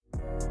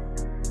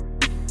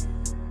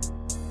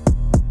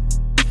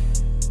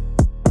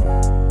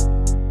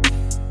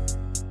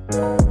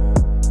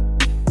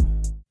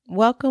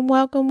Welcome,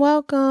 welcome,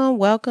 welcome.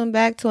 Welcome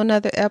back to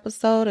another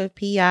episode of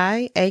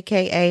PI,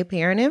 aka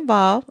Parent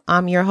Involved.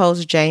 I'm your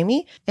host,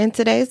 Jamie, and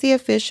today's the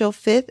official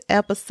 5th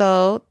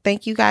episode.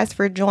 Thank you guys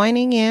for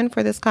joining in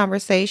for this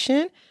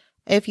conversation.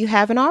 If you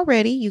haven't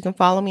already, you can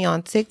follow me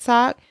on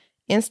TikTok,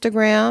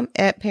 Instagram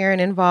at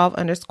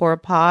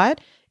parentinvolved_pod.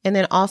 And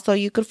then also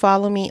you could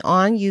follow me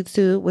on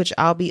YouTube, which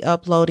I'll be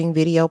uploading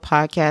video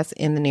podcasts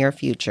in the near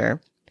future.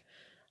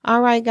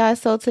 All right,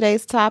 guys. So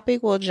today's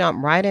topic, we'll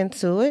jump right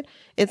into it.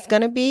 It's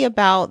going to be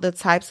about the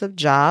types of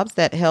jobs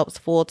that helps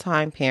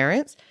full-time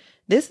parents.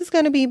 This is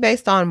going to be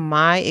based on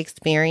my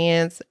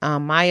experience,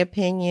 my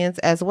opinions,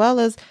 as well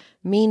as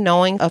me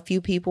knowing a few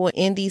people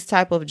in these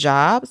type of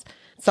jobs.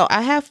 So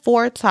I have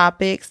 4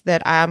 topics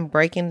that I'm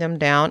breaking them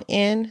down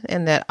in,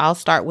 and that I'll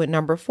start with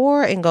number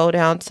 4 and go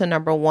down to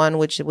number 1,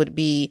 which would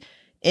be,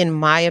 in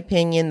my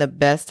opinion, the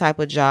best type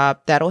of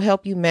job that'll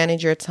help you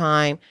manage your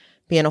time,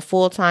 being a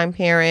full-time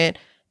parent,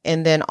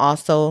 and then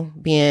also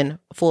being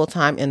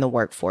full-time in the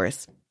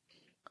workforce.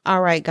 All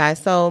right, guys.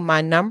 So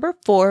my number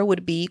 4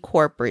 would be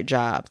corporate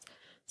jobs.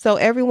 So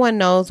everyone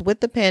knows with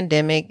the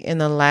pandemic in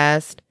the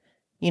last,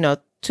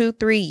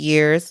 2-3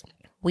 years,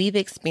 we've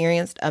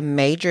experienced a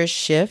major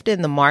shift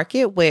in the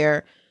market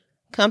where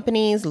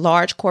companies,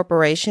 large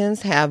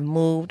corporations have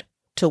moved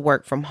to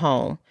work from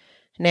home.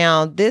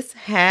 Now, this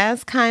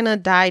has kind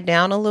of died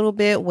down a little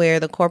bit where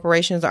the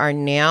corporations are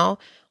now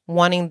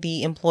wanting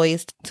the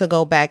employees to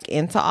go back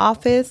into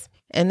office.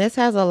 And this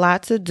has a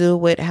lot to do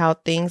with how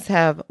things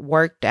have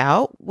worked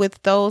out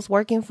with those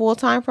working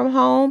full-time from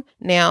home.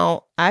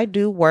 Now, I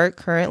do work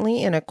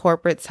currently in a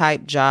corporate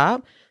type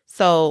job.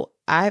 So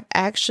I've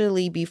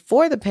actually,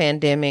 before the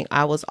pandemic,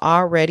 I was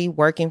already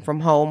working from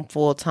home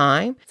full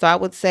time. So I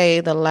would say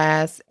the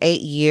last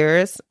 8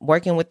 years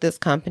working with this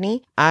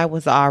company, I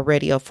was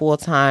already a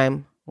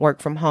full-time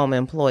work from home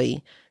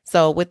employee.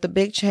 So with the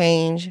big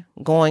change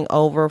going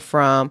over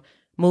from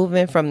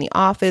moving from the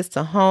office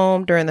to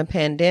home during the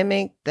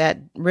pandemic, that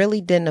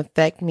really didn't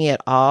affect me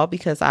at all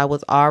because I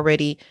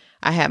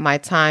had my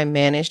time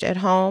managed at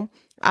home.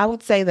 I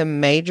would say the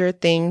major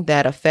thing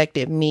that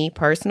affected me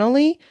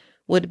personally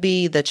would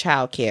be the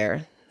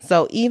childcare.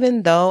 So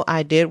even though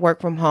I did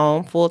work from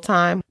home full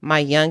time, my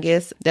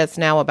youngest, that's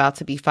now about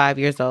to be 5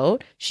 years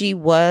old, she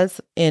was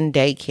in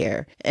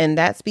daycare. And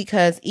that's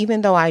because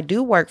even though I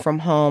do work from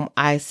home,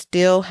 I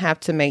still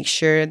have to make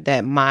sure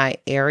that my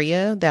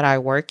area that I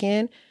work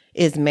in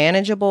is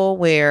manageable,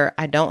 where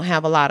I don't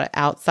have a lot of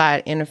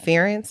outside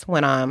interference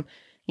when I'm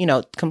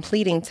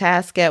completing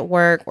tasks at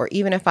work, or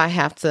even if I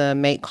have to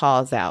make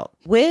calls out.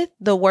 With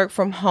the work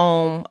from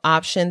home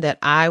option that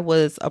I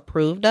was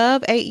approved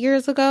of 8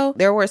 years ago,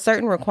 there were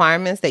certain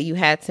requirements that you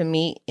had to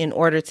meet in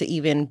order to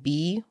even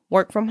be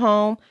work from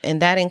home.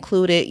 And that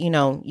included,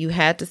 you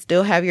had to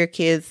still have your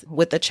kids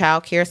with the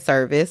child care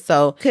service.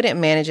 So couldn't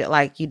manage it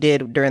like you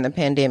did during the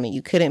pandemic.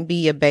 You couldn't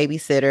be a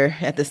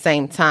babysitter at the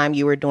same time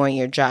you were doing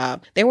your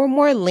job. They were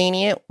more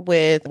lenient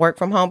with work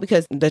from home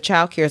because the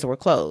child cares were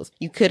closed.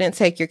 You couldn't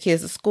take your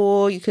kids to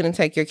school. You couldn't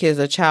take your kids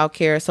to child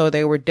care. So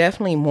they were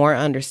definitely more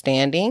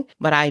understanding.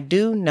 But I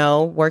do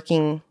know,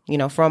 working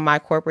from my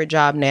corporate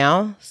job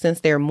now, since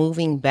they're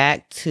moving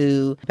back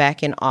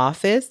in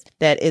office,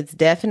 that it's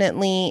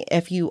definitely,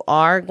 if you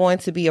are going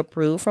to be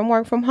approved from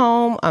work from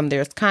home,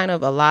 there's kind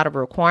of a lot of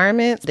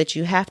requirements that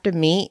you have to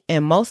meet.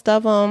 And most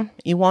of them,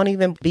 you won't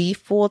even be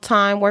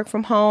full-time work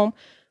from home.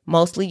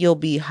 Mostly you'll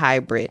be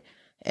hybrid.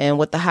 And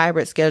what the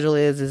hybrid schedule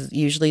is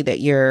usually that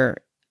you're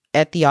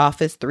at the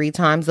office 3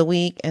 times a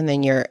week, and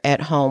then you're at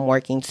home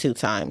working 2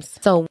 times.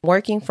 So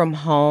working from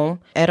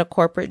home at a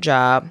corporate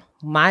job,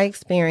 my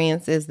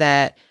experience is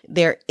that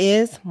there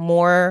is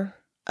more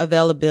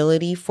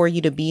availability for you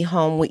to be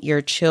home with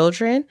your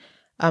children.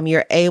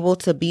 You're able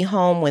to be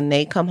home when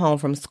they come home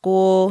from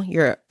school.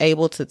 You're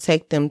able to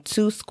take them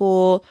to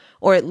school,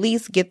 or at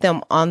least get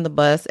them on the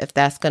bus if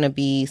that's going to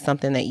be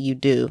something that you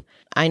do.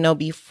 I know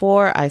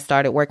before I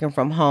started working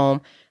from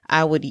home,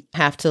 I would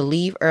have to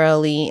leave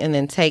early and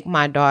then take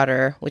my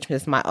daughter, which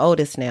is my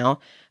oldest now,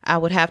 I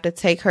would have to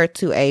take her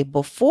to a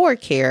before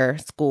care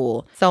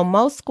school. So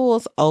most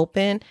schools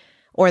open,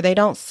 or they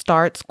don't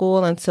start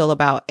school until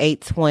about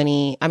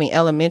 8:20.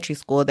 Elementary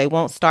school, they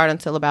won't start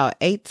until about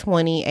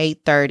 8:20,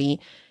 8:30.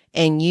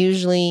 And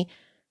usually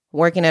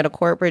working at a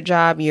corporate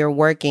job, you're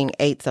working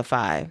 8 to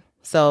 5.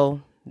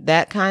 So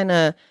that kind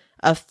of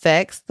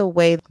affects the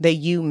way that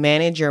you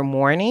manage your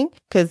morning,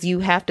 because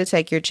you have to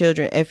take your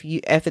children.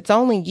 If it's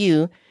only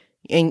you,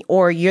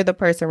 or you're the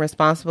person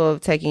responsible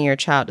of taking your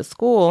child to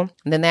school,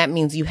 then that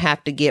means you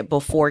have to get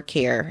before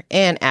care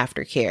and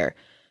after care,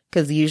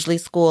 because usually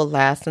school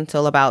lasts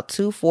until about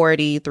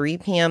 2:40, 3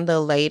 p.m.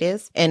 the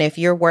latest. And if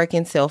you're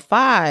working till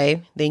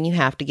 5, then you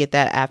have to get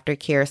that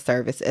aftercare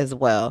service as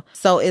well.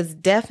 So it's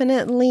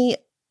definitely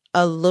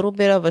a little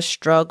bit of a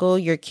struggle.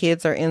 Your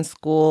kids are in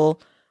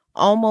school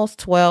almost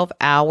 12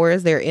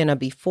 hours. They're in a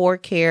before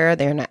care,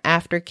 they're in an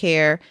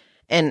aftercare.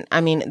 And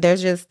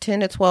there's just 10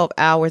 to 12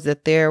 hours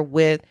that they're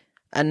with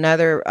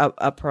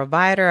a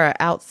provider, an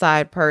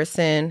outside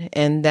person,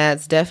 and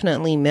that's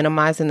definitely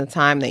minimizing the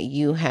time that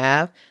you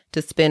have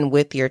to spend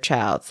with your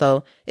child.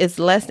 So it's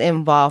less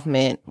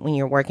involvement when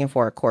you're working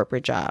for a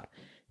corporate job.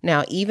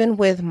 Now, even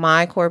with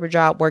my corporate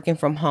job working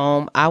from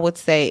home, I would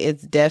say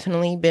it's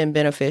definitely been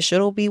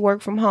beneficial to be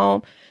work from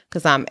home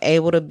because I'm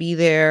able to be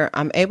there.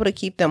 I'm able to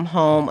keep them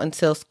home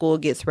until school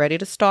gets ready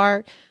to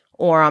start,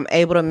 or I'm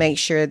able to make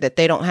sure that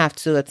they don't have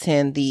to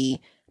attend the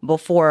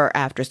before or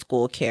after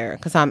school care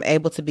because I'm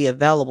able to be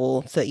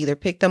available to either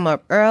pick them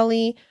up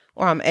early,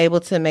 or I'm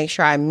able to make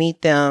sure I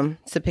meet them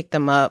to pick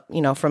them up,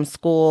 from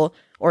school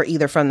or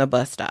either from the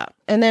bus stop.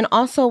 And then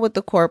also with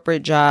the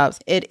corporate jobs,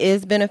 it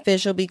is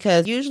beneficial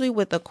because usually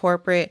with a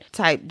corporate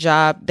type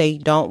job, they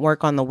don't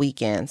work on the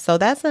weekends. So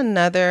that's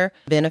another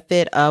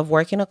benefit of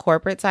working a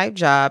corporate type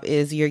job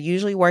is you're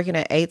usually working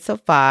at 8 to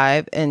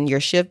 5 and your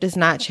shift is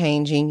not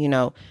changing,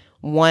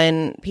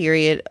 one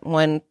period,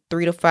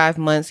 3 to 5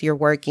 months you're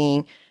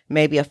working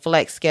maybe a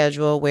flex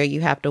schedule where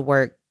you have to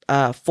work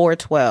 4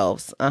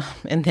 12s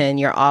and then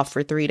you're off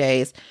for 3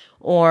 days,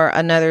 or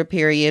another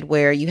period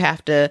where you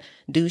have to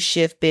do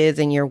shift bids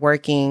and you're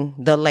working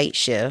the late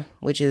shift,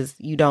 which is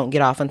you don't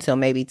get off until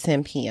maybe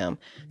 10 p.m.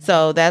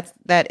 So that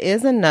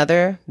is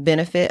another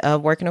benefit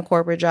of working a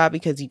corporate job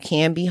because you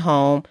can be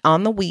home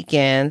on the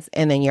weekends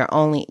and then you're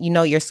only,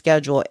 your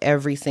schedule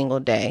every single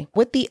day.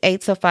 With the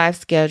 8 to 5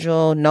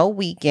 schedule, no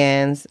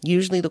weekends,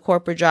 usually the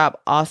corporate job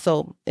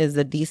also is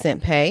a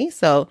decent pay.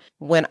 So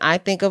when I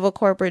think of a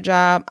corporate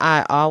job,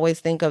 I always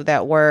think of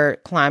that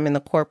word climbing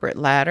the corporate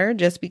ladder,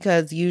 just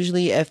because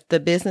usually if the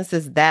business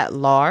is that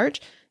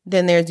large,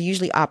 then there's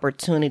usually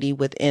opportunity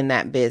within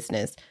that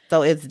business.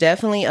 So it's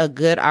definitely a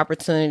good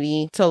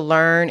opportunity to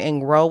learn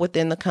and grow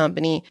within the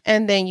company.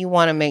 And then you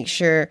want to make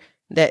sure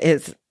that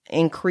it's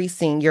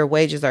increasing, your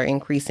wages are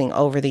increasing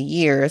over the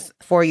years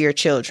for your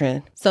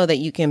children so that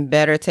you can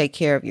better take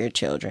care of your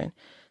children.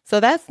 So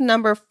that's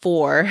number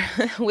 4,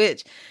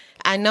 which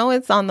I know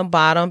it's on the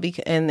bottom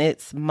and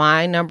it's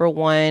my number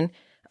 1.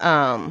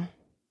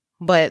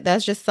 But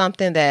that's just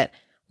something that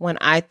when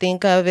I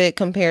think of it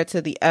compared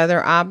to the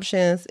other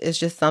options, it's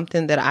just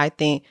something that I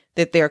think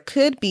that there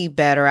could be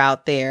better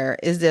out there.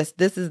 This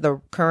is the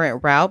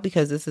current route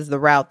because this is the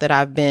route that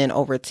I've been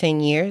over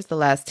 10 years. The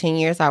last 10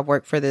 years I've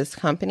worked for this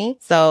company.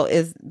 So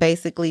it's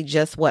basically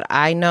just what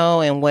I know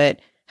and what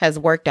has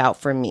worked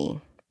out for me.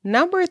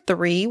 Number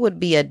 3 would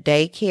be a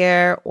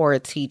daycare or a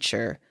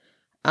teacher.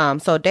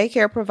 So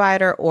daycare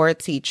provider or a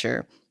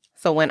teacher.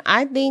 So when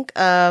I think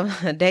of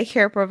a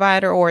daycare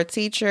provider or a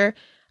teacher,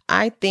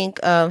 I think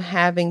of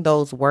having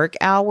those work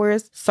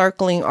hours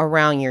circling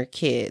around your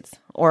kids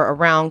or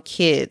around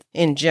kids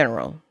in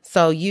general.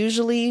 So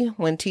usually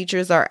when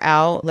teachers are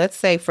out, let's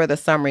say for the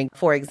summer,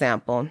 for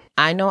example,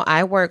 I know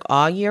I work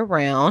all year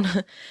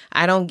round.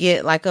 I don't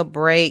get like a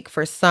break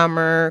for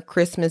summer,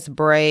 Christmas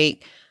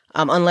break,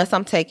 unless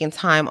I'm taking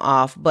time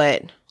off.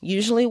 But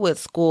usually with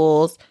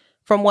schools,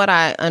 from what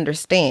I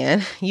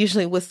understand,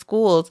 usually with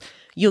schools,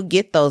 you'll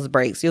get those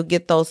breaks. You'll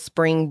get those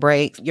spring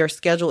breaks. Your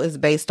schedule is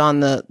based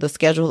on the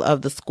schedule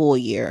of the school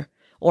year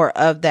or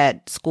of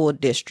that school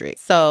district.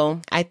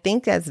 So I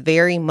think that's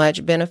very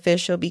much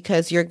beneficial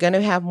because you're going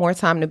to have more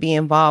time to be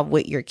involved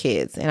with your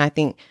kids. And I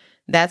think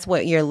that's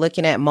what you're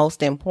looking at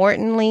most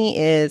importantly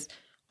is,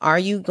 are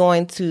you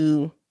going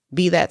to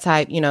be that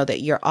type,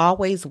 that you're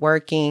always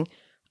working?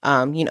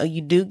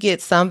 You do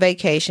get some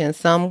vacation.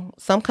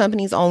 Some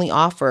companies only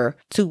offer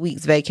 2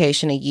 weeks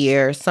vacation a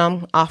year.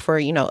 Some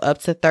offer, up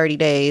to 30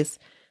 days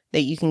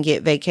that you can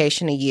get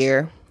vacation a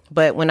year.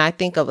 But when I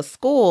think of a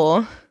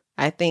school,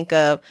 I think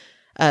of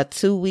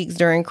 2 weeks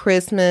during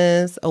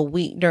Christmas, a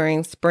week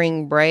during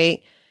spring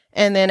break,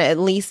 and then at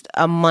least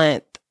a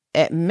month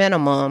at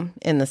minimum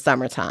in the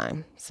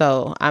summertime.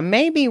 So I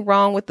may be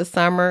wrong with the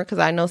summer because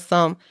I know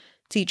some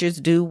teachers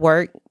do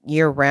work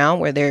year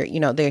round where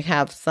they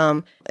have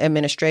some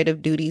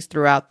administrative duties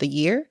throughout the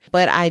year.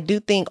 But I do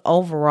think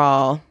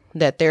overall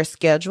that their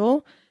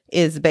schedule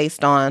is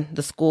based on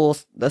the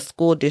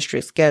school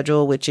district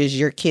schedule, which is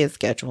your kid's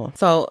schedule.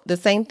 So the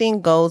same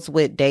thing goes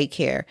with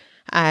daycare.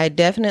 I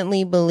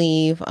definitely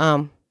believe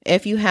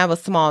if you have a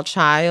small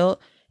child,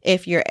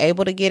 if you're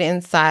able to get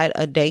inside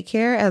a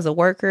daycare as a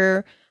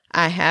worker,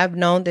 I have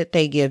known that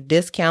they give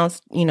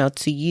discounts,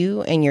 to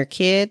you and your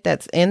kid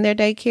that's in their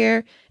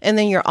daycare. And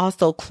then you're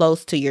also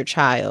close to your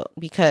child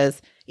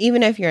because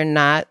even if you're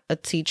not a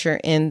teacher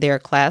in their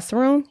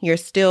classroom, you're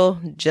still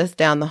just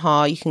down the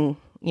hall. You can,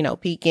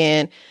 peek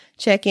in,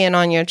 check in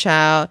on your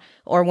child,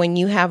 or when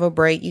you have a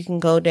break, you can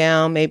go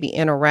down, maybe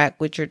interact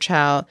with your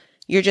child.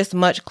 You're just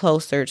much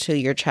closer to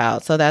your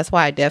child. So that's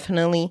why I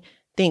definitely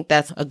think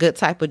that's a good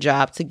type of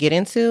job to get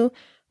into,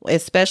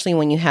 especially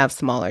when you have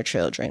smaller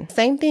children.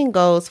 Same thing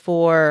goes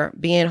for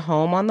being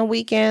home on the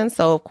weekends.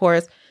 So of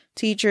course,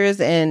 teachers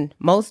and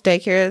most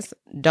daycares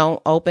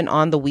don't open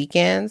on the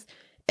weekends.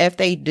 If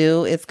they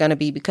do, it's going to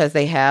be because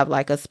they have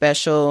like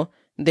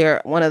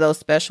they're one of those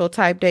special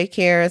type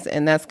daycares.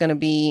 And that's going to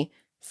be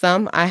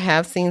I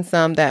have seen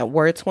some that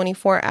were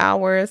 24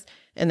 hours.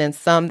 and then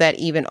some that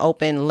even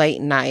open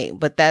late night,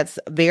 but that's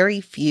very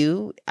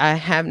few. I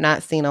have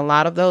not seen a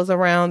lot of those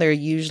around. They're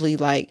usually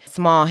like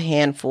small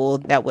handful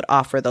that would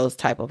offer those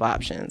type of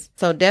options.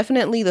 So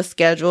definitely the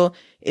schedule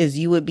is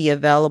you would be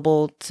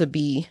available to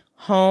be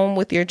home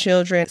with your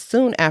children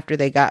soon after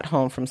they got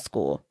home from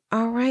school.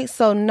 All right,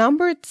 so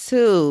number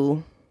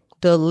 2,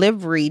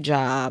 delivery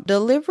job.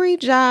 Delivery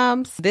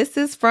jobs, this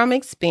is from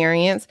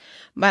experience,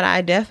 but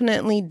I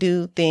definitely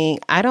do think,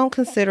 I don't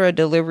consider a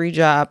delivery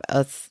job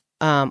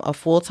a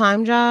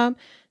full-time job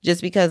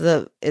just because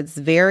of it's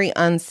very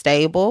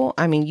unstable.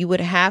 I mean, you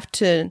would have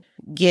to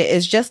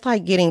it's just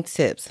like getting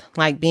tips,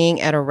 like being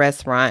at a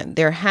restaurant.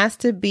 There has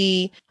to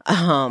be,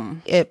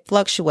 it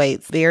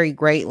fluctuates very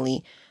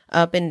greatly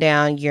up and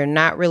down. You're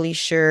not really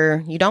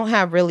sure. You don't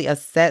have really a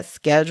set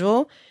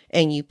schedule,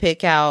 and you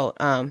pick out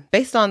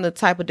based on the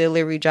type of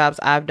delivery jobs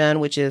I've done,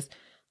 which is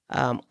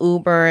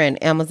Uber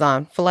and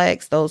Amazon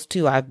Flex. Those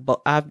two,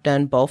 I've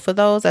done both of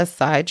those as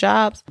side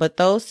jobs, but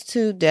those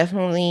two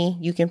definitely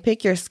you can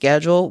pick your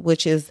schedule,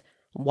 which is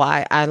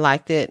why I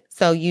liked it.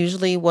 So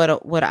usually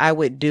what I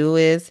would do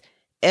is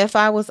if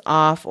I was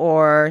off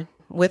or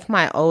with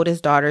my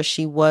oldest daughter,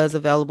 she was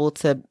available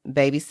to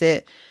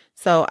babysit.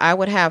 So I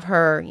would have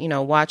her,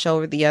 watch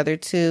over the other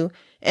two,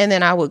 and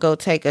then I would go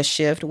take a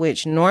shift,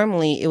 which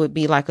normally it would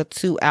be like a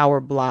 2-hour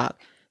block.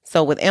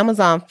 So with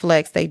Amazon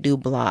Flex, they do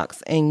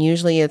blocks, and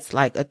usually it's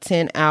like a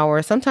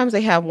 10-hour. Sometimes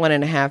they have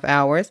 1.5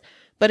 hours,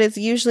 but it's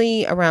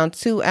usually around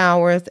 2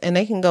 hours, and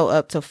they can go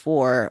up to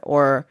 4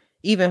 or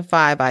even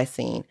 5 I've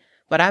seen.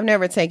 But I've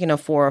never taken a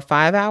 4 or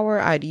 5 hour.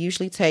 I'd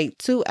usually take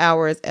 2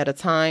 hours at a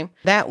time.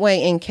 That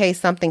way, in case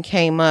something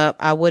came up,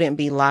 I wouldn't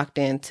be locked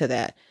into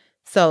that.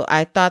 So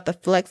I thought the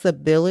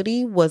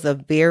flexibility was a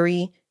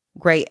very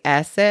great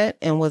asset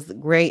and was a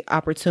great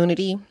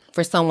opportunity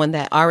for someone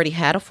that already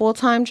had a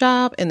full-time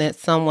job and then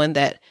someone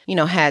that,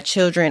 had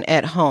children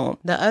at home.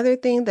 The other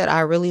thing that I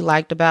really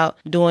liked about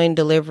doing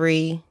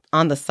delivery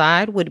on the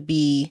side would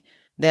be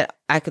that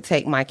I could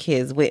take my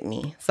kids with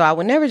me. So I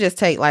would never just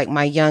take like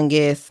my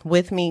youngest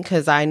with me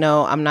because I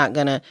know I'm not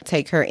going to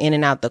take her in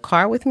and out the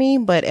car with me.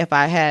 But if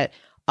I had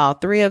all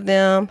 3 of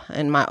them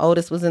and my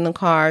oldest was in the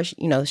car,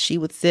 she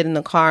would sit in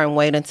the car and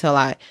wait until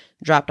I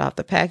dropped off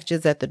the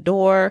packages at the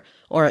door,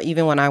 or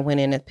even when I went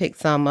in and picked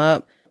some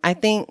up. I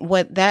think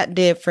what that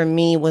did for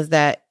me was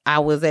that I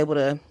was able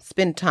to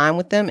spend time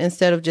with them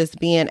instead of just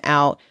being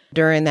out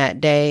during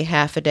that day,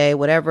 half a day,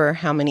 whatever,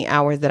 how many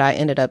hours that I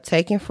ended up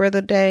taking for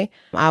the day.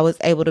 I was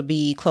able to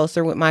be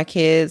closer with my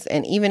kids.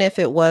 And even if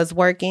it was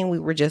working, we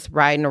were just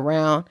riding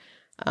around.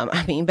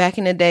 Back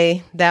in the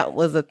day, that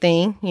was a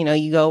thing.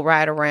 You go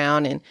ride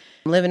around, and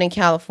living in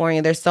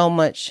California, there's so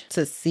much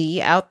to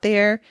see out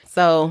there.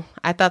 So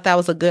I thought that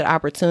was a good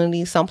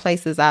opportunity. Some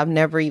places I've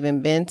never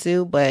even been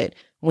to, but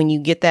when you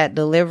get that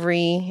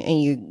delivery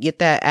and you get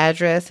that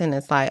address and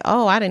it's like,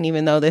 oh, I didn't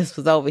even know this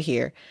was over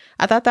here.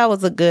 I thought that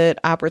was a good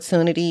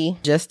opportunity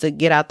just to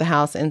get out the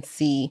house and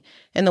see.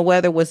 And the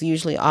weather was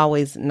usually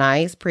always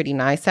nice, pretty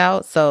nice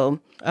out. So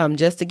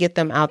just to get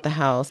them out the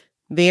house,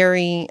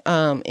 very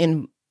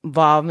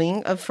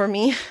involving for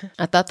me.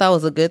 I thought that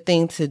was a good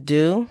thing to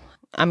do.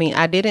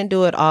 I didn't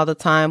do it all the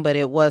time, but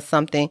it was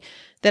something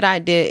that I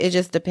did. It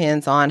just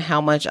depends on how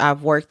much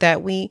I've worked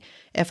that week.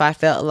 If I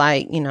felt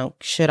like,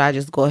 should I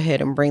just go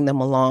ahead and bring them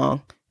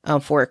along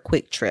for a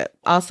quick trip?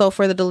 Also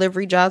for the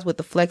delivery jobs with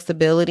the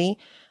flexibility,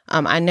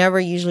 I never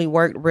usually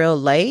worked real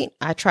late.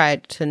 I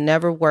tried to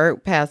never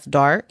work past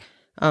dark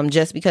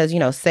just because,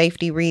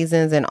 safety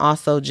reasons, and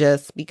also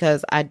just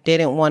because I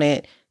didn't want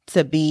it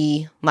to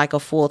be like a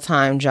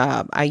full-time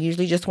job. I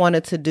usually just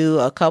wanted to do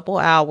a couple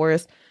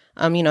hours,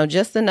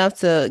 just enough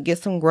to get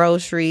some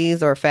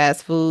groceries or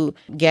fast food,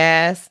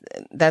 gas.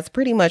 That's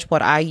pretty much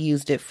what I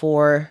used it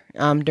for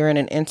during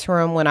an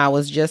interim when I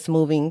was just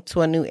moving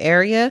to a new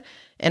area.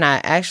 And I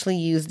actually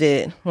used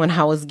it when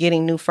I was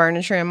getting new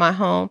furniture in my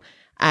home.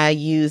 I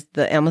used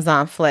the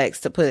Amazon Flex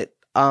to put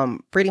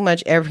pretty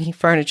much every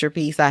furniture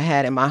piece I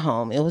had in my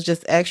home. It was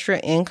just extra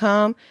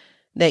income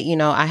that,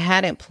 I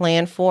hadn't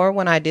planned for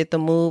when I did the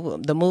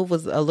move. The move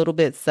was a little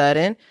bit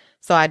sudden,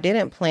 so I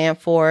didn't plan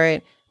for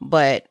it.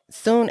 But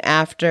soon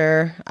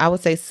after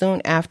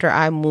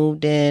I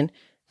moved in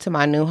to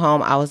my new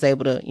home, I was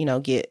able to,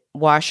 get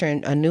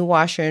a new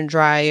washer and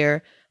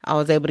dryer. I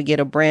was able to get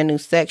a brand new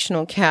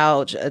sectional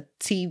couch, a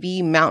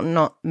TV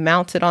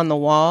mounted on the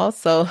wall.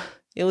 So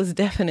it was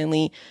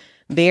definitely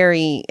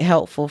very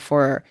helpful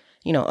for,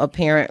 a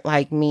parent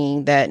like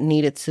me that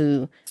needed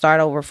to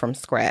start over from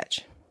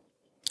scratch.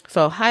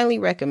 So highly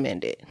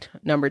recommended.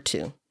 Number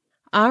 2.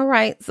 All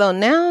right. So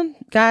now,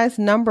 guys,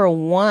 number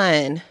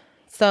 1.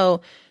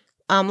 So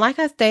like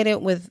I stated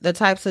with the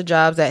types of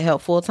jobs that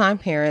help full-time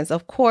parents,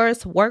 of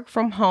course, work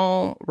from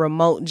home,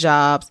 remote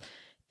jobs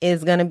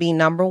is going to be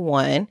number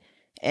 1.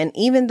 And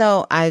even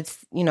though I,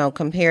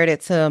 compared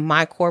it to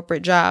my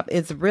corporate job,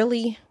 it's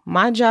really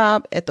my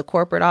job at the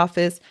corporate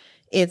office.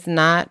 It's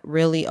not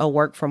really a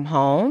work from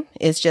home.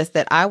 It's just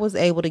that I was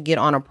able to get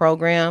on a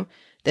program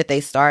that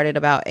they started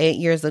about 8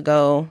 years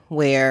ago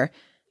where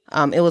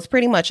It was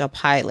pretty much a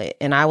pilot,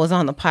 and I was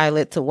on the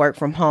pilot to work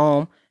from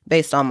home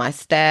based on my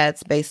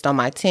stats, based on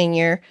my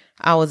tenure.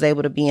 I was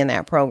able to be in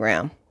that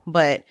program.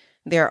 But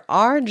there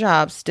are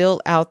jobs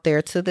still out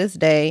there to this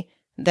day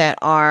that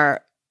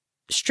are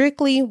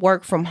strictly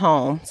work from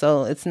home.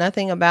 So it's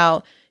nothing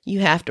about you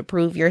have to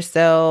prove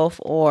yourself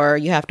or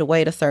you have to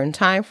wait a certain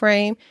time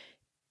frame.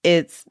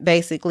 It's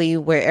basically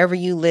wherever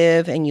you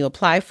live and you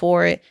apply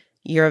for it,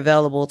 you're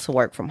available to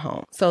work from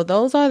home. So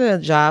those are the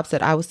jobs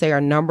that I would say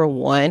are number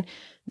one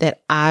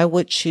that I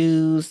would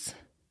choose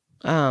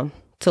to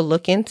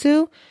look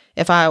into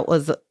if I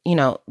was,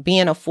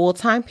 being a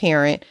full-time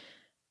parent.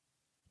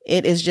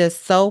 It is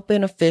just so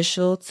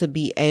beneficial to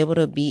be able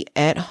to be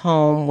at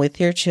home with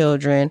your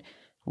children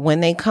when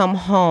they come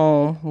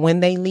home, when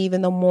they leave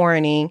in the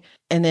morning,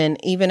 and then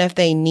even if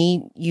they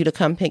need you to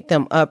come pick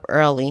them up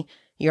early,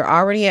 you're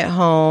already at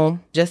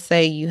home. Just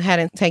say you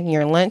hadn't taken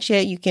your lunch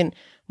yet, you can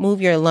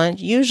move your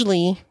lunch.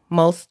 Usually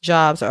most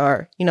jobs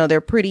are,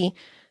 they're pretty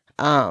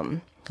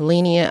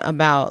lenient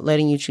about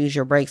letting you choose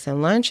your breaks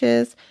and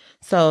lunches.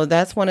 So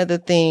that's one of the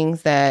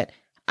things that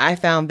I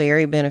found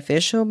very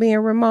beneficial being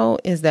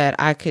remote is that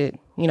I could,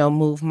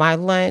 move my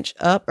lunch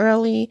up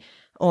early,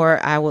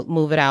 or I would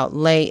move it out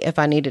late if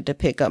I needed to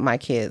pick up my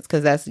kids.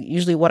 Because that's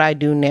usually what I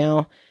do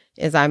now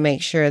is I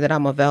make sure that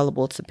I'm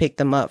available to pick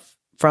them up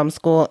from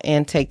school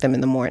and take them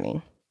in the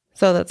morning.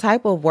 So the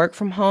type of work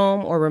from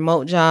home or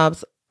remote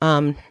jobs,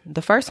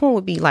 the first one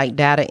would be like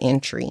data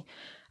entry.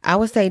 I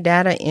would say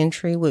data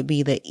entry would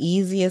be the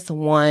easiest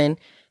one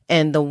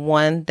and the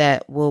one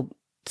that will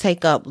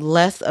take up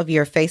less of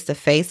your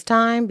face-to-face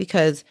time,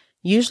 because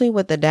usually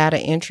with the data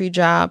entry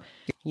job,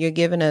 you're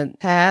given a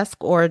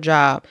task or a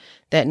job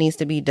that needs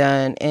to be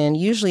done and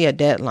usually a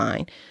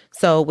deadline.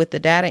 So with the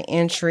data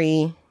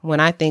entry, when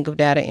I think of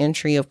data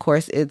entry, of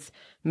course, it's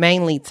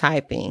mainly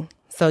typing.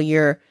 So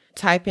you're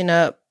typing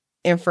up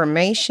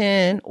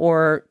information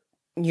or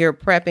you're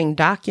prepping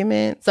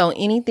documents. So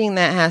anything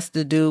that has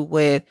to do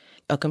with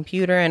a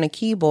computer and a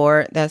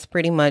keyboard, that's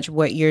pretty much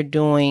what you're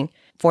doing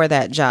for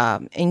that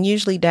job. And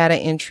usually data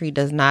entry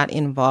does not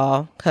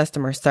involve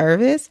customer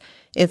service.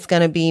 It's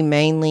going to be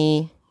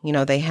mainly,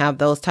 they have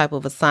those type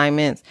of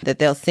assignments that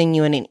they'll send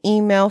you in an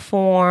email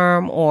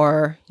form,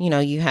 or,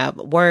 you have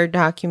Word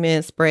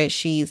documents,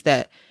 spreadsheets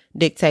that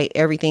dictate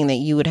everything that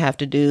you would have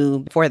to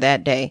do for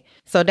that day.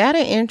 So data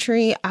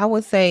entry, I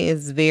would say,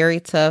 is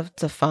very tough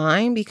to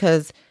find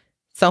because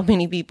so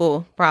many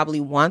people probably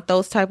want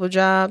those type of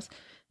jobs,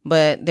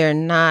 but they're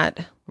not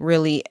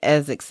really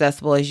as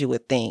accessible as you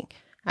would think.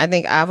 I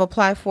think I've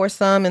applied for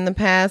some in the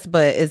past,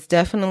 but it's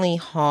definitely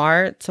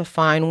hard to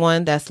find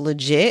one that's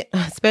legit,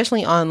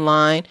 especially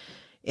online.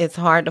 It's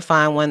hard to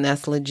find one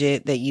that's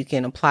legit that you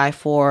can apply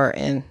for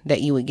and that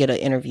you would get an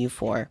interview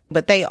for.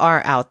 But they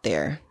are out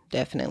there,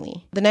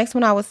 definitely. The next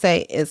one I would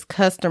say is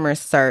customer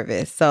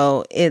service.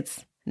 So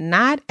it's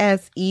not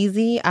as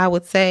easy, I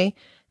would say,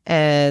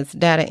 as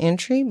data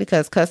entry,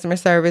 because customer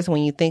service,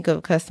 when you think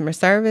of customer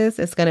service,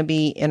 it's going to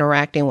be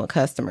interacting with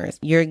customers.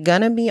 You're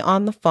going to be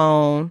on the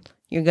phone.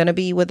 You're going to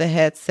be with a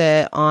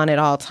headset on at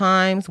all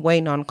times,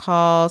 waiting on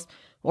calls,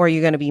 or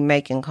you're going to be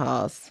making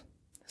calls.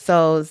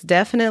 So it's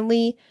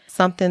definitely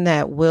something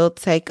that will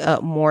take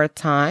up more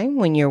time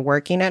when you're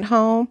working at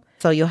home.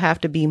 So you'll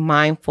have to be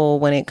mindful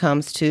when it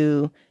comes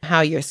to how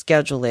your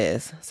schedule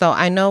is. So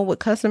I know with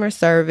customer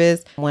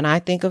service, when I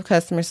think of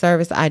customer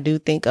service, I do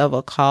think of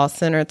a call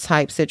center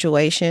type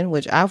situation,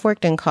 which I've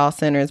worked in call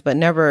centers, but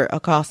never a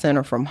call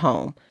center from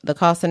home. The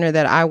call center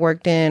that I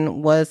worked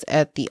in was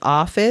at the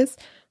office,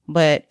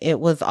 but it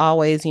was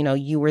always,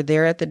 you were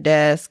there at the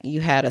desk,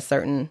 you had a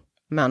certain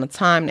amount of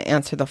time to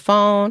answer the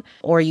phone,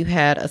 or you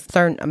had a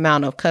certain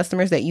amount of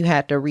customers that you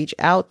had to reach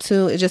out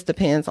to. It just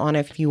depends on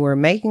if you were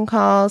making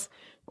calls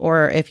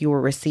or if you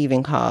were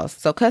receiving calls.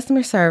 So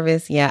customer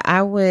service,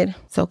 I would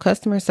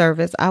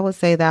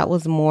say that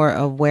was more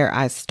of where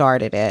I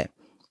started at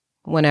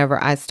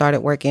whenever I started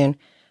working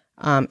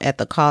at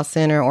the call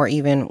center or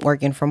even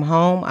working from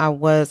home. I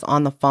was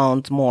on the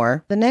phones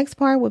more. The next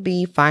part would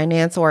be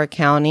finance or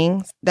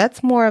accounting.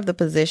 That's more of the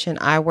position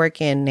I work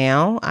in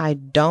now. I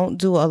don't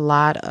do a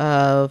lot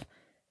of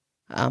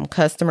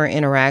customer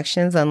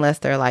interactions unless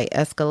they're like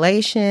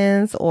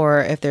escalations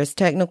or if there's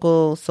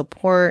technical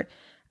support.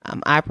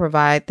 I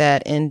provide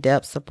that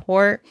in-depth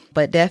support,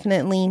 but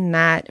definitely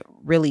not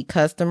really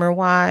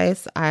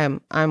customer-wise.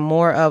 I'm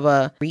more of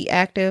a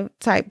reactive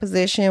type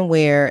position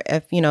where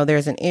if,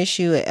 there's an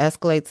issue, it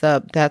escalates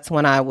up. That's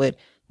when I would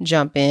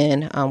jump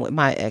in with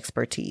my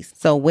expertise.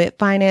 So with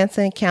finance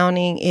and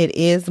accounting, it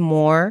is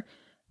more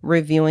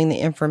reviewing the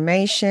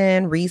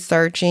information,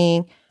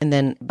 researching, and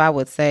then I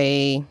would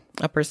say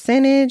a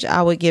percentage,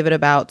 I would give it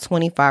about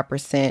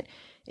 25%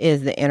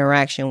 is the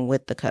interaction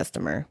with the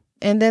customer.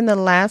 And then the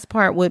last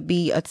part would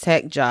be a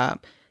tech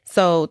job.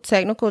 So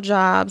technical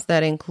jobs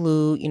that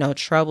include,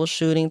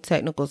 troubleshooting,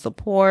 technical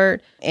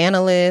support,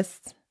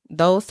 analysts,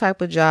 those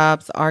type of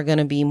jobs are going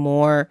to be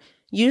more,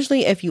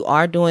 usually if you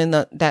are doing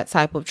that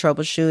type of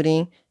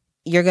troubleshooting,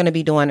 you're going to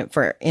be doing it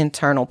for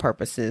internal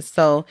purposes.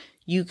 So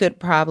you could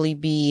probably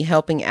be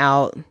helping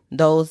out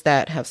those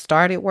that have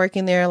started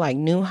working there, like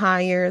new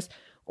hires,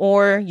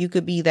 or you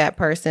could be that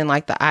person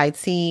like the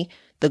IT,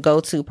 the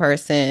go-to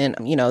person,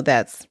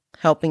 that's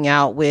helping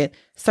out with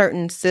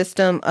certain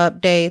system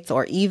updates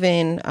or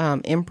even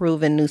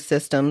improving new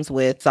systems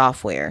with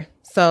software.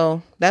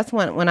 So that's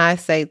when I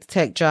say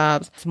tech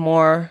jobs, it's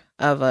more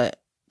of a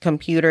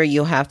computer.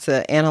 You'll have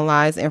to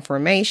analyze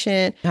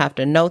information, you have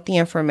to note the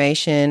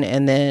information,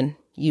 and then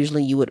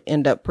usually you would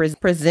end up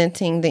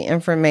presenting the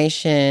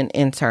information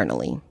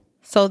internally.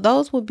 So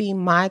those would be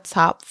my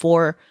top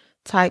 4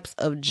 types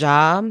of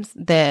jobs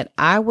that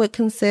I would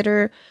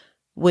consider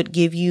would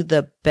give you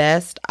the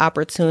best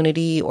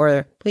opportunity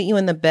or put you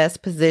in the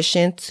best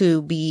position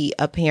to be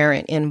a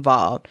parent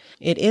involved.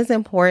 It is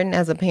important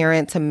as a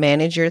parent to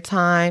manage your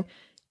time.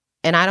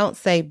 And I don't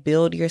say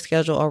build your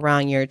schedule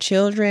around your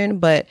children,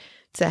 but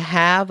to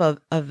have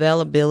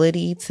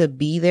availability to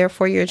be there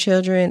for your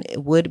children,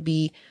 it would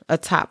be a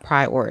top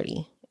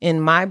priority.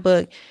 In my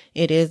book,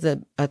 it is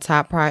a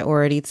top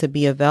priority to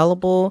be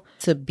available,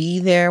 to be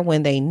there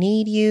when they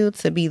need you,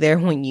 to be there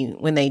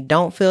when they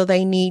don't feel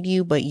they need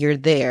you, but you're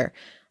there.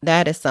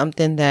 That is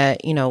something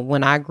that,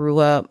 when I grew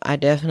up, I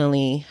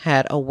definitely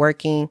had a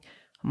working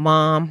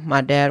mom.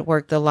 My dad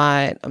worked a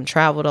lot,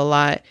 traveled a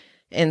lot.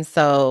 And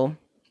so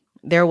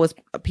there was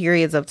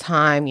periods of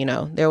time, when,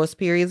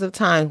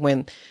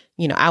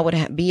 I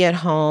would be at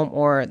home,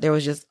 or there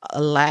was just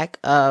a lack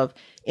of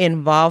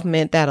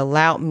involvement that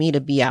allowed me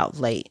to be out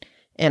late.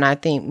 And I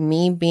think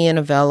me being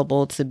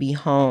available to be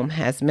home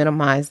has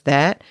minimized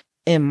that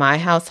in my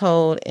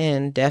household.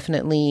 And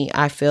definitely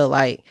I feel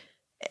like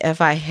if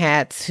I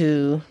had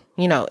to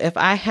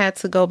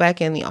go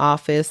back in the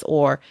office,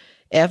 or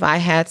if I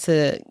had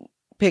to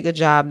pick a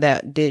job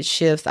that did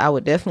shifts, I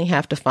would definitely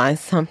have to find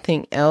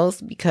something else,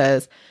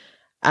 because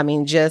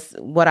just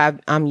what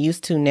I'm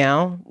used to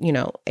now,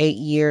 8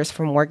 years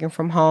from working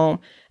from home,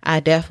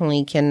 I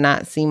definitely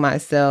cannot see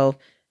myself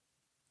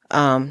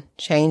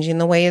changing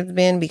the way it's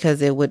been,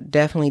 because it would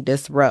definitely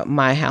disrupt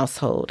my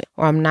household,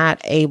 or I'm not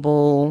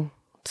able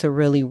to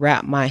really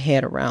wrap my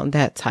head around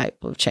that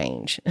type of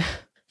change.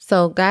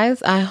 So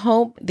guys, I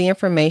hope the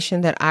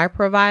information that I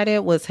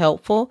provided was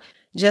helpful.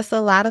 Just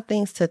a lot of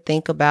things to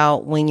think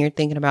about when you're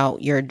thinking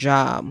about your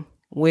job,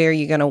 where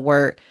you're going to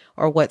work,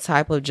 or what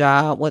type of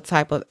job, what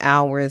type of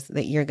hours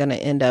that you're going to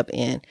end up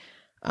in.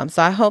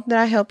 So I hope that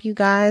I help you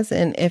guys.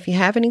 And if you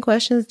have any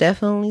questions,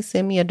 definitely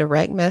send me a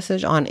direct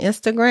message on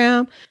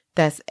Instagram.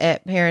 That's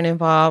at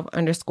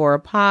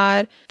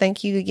parentinvolve_pod.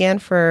 Thank you again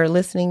for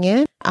listening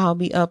in. I'll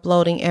be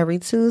uploading every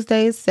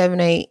Tuesday,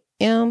 7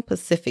 a.m.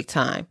 Pacific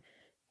time.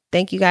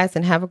 Thank you guys,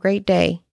 and have a great day.